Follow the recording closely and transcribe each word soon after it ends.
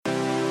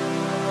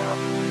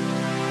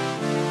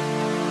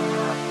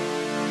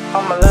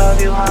I'ma love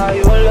you how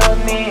you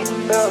love me.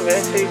 Little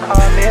bitch,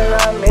 call me,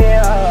 love me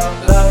up.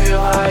 Love you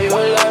how you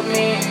love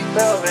me.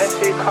 Little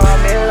bitch, call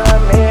me,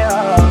 love me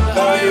up.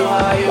 Love you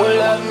how you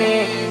love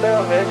me.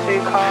 Little bitch,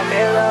 call me,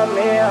 love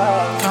me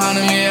up.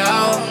 Counting me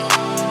out,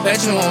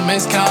 bet you won't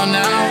miscount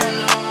now.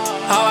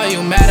 How are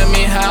you mad at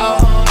me? How?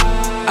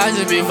 I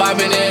just be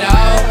vibing it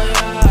out.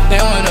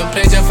 They wanna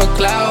play just for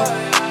clout.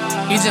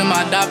 He's in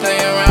my dot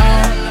playing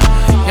around.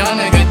 Young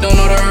nigga don't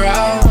know the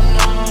route.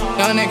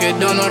 Young nigga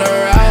don't know the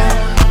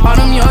route. All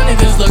them young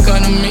niggas look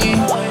up to me.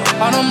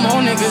 All them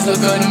old niggas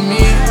look up to me.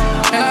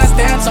 And I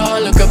stand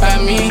tall, look up at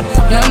me.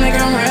 Young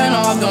nigga ran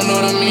off, don't know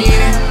the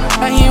meaning.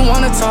 And he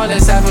wanna talk,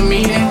 let's have a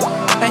meeting.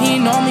 And he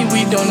know me,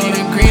 we don't need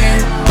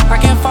ingredient. I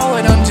can't fall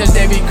with them, just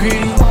they be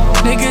greedy.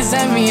 Niggas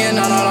envy and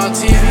I'm not on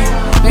TV.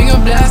 Nigga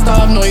blast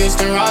off, no use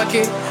to rock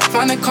it.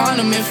 Find a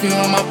condom if you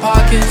in my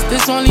pockets.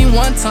 This only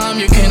one time,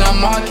 you cannot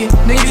mark it.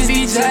 Niggas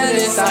be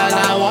jealous, I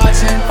like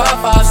watching.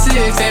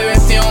 556, they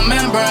ripped your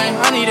membrane.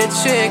 I need a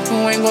chick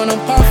who ain't gonna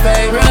pump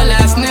fake. Real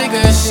ass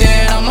nigga,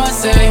 shit, I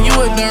must say. You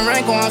with the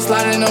rank while I'm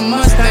sliding a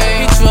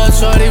Mustang. Each road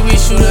shorty, we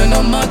shootin'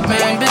 a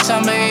mukbang. Bitch,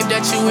 I'm aimed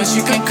at you, wish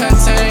you can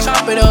contain.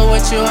 Chop it up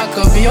with you, I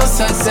could be your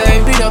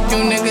sensei. Beat up you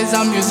niggas,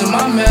 I'm using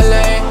my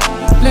melee.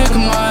 Look at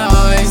my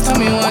eyes, tell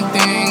me one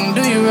thing,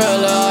 do you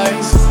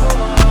realize?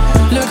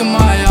 Look at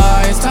my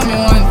eyes, tell me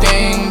one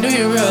thing, do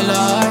you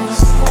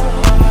realize?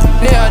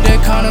 They out there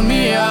counting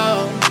me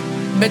out,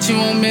 bet you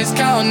won't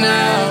miscount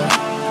now.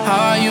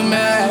 How are you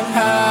mad?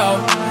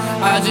 How?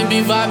 I just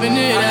be vibing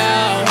it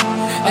out.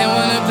 They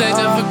wanna play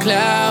just for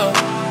clout.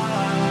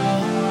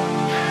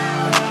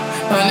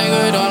 A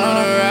nigga don't know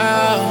the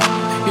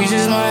route. You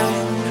just might,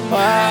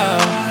 wow.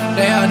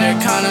 They out there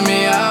counting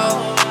me out,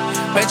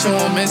 bet you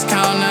won't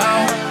miscount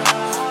now.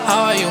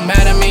 How are you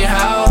mad at me?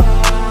 How?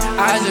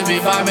 I just be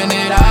vibing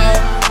it out.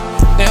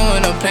 They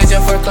wanna play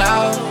just for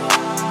clout.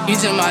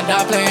 He's in my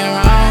dot playing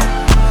around.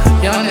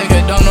 Young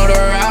nigga don't know the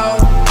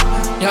route.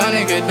 Young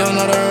nigga don't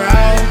know the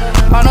route.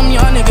 All them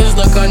young niggas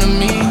look up to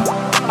me.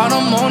 All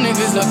them old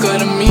niggas look up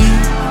to me.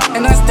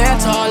 And I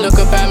stand tall, look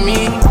up at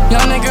me.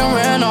 Young nigga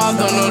ran off,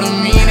 don't know the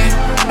meaning.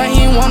 And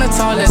he wanna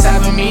talk, let's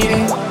have a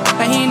meeting.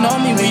 And he know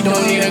me, we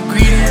don't need a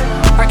greeting.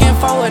 I can't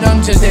fall with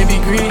them, just they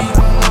be greedy.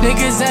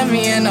 Niggas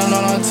envy and I'm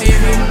not on TV.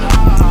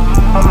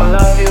 I'ma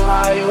love you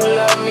how you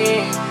love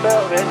me.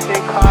 Little bitch,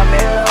 call me,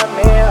 love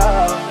me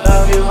up.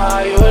 Love you how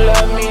you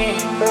love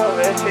me. Little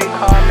bitch,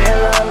 call me,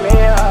 love me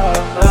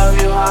up. Love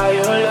you how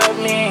you love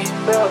me.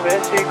 Little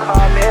bitch,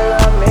 call me, love me up.